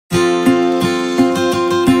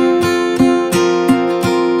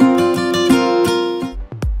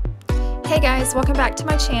guys, welcome back to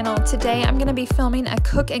my channel. Today I'm going to be filming a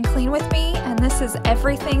cook and clean with me, and this is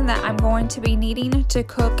everything that I'm going to be needing to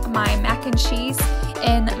cook my mac and cheese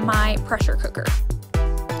in my pressure cooker.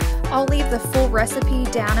 I'll leave the full recipe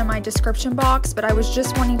down in my description box, but I was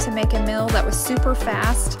just wanting to make a meal that was super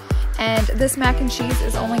fast, and this mac and cheese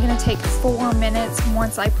is only going to take 4 minutes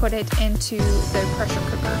once I put it into the pressure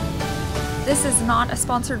cooker. This is not a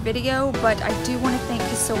sponsored video, but I do want to thank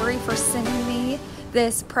Kasori for sending me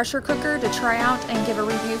this pressure cooker to try out and give a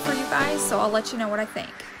review for you guys, so I'll let you know what I think.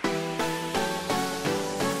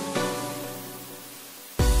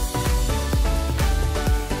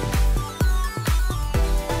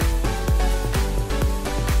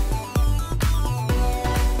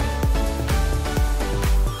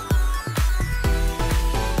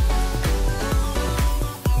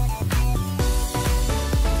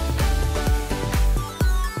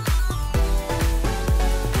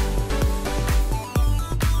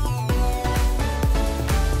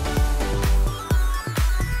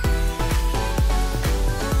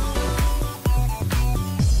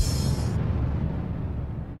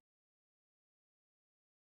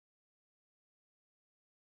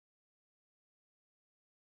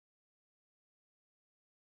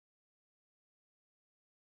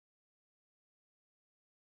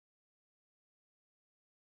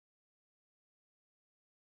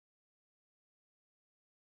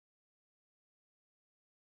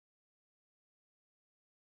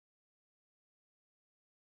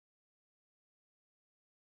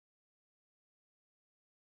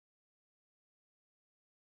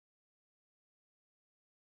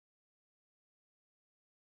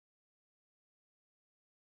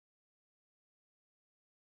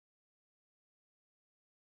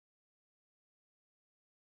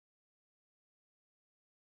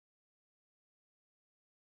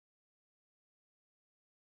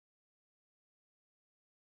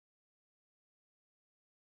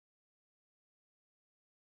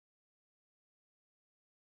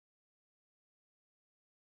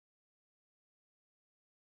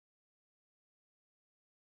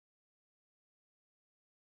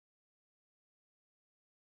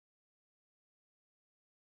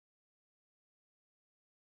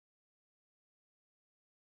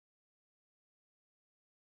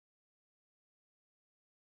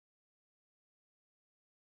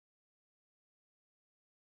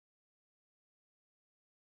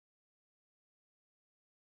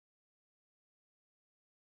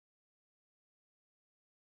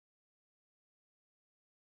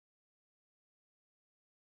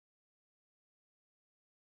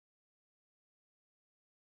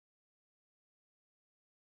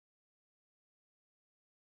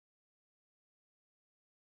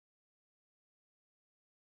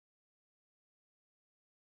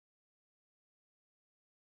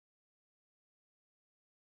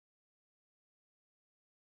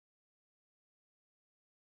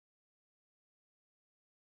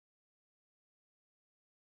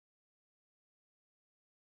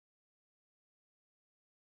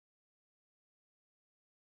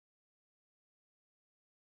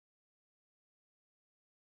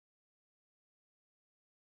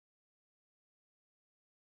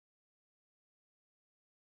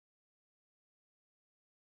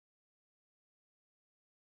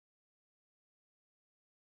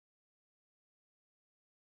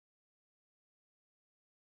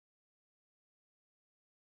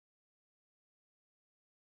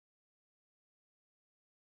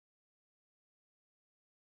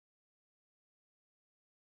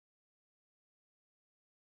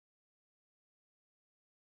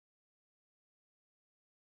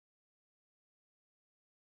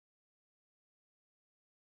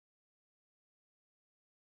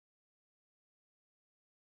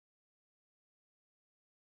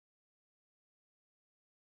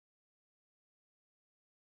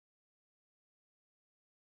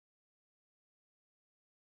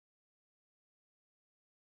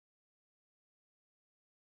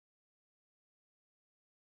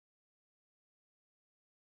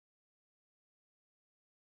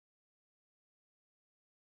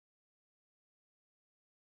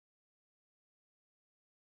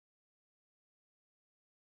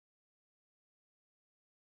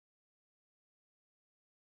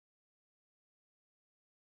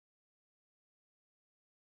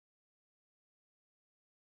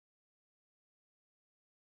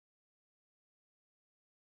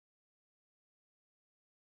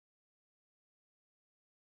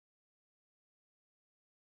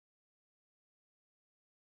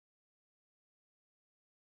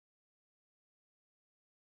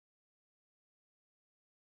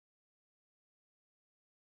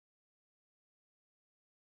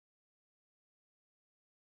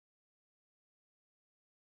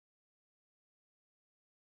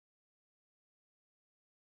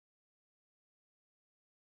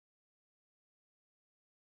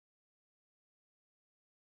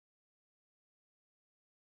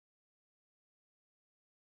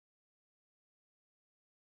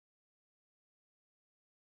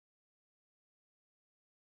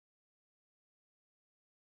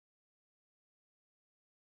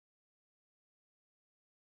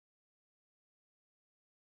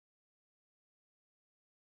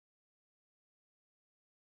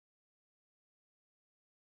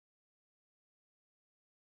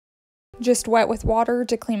 just wet with water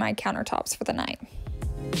to clean my countertops for the night.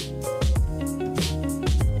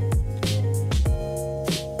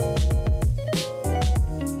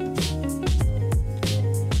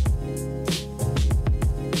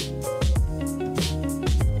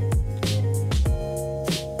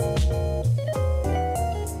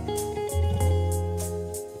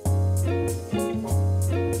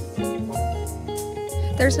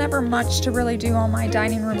 There's never much to really do on my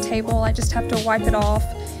dining room table. I just have to wipe it off.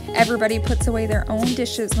 Everybody puts away their own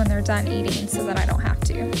dishes when they're done eating so that I don't have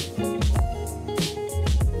to.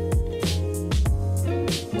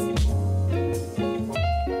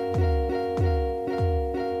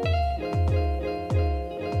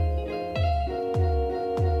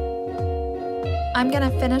 I'm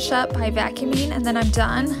gonna finish up by vacuuming and then I'm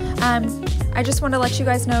done. I just want to let you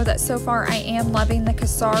guys know that so far I am loving the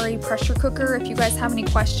Kasari pressure cooker. If you guys have any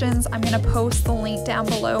questions, I'm going to post the link down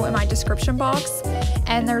below in my description box.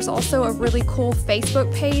 And there's also a really cool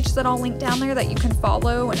Facebook page that I'll link down there that you can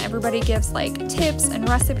follow, and everybody gives like tips and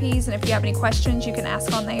recipes, and if you have any questions you can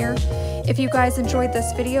ask on there. If you guys enjoyed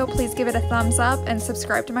this video, please give it a thumbs up and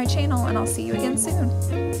subscribe to my channel, and I'll see you again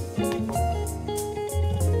soon.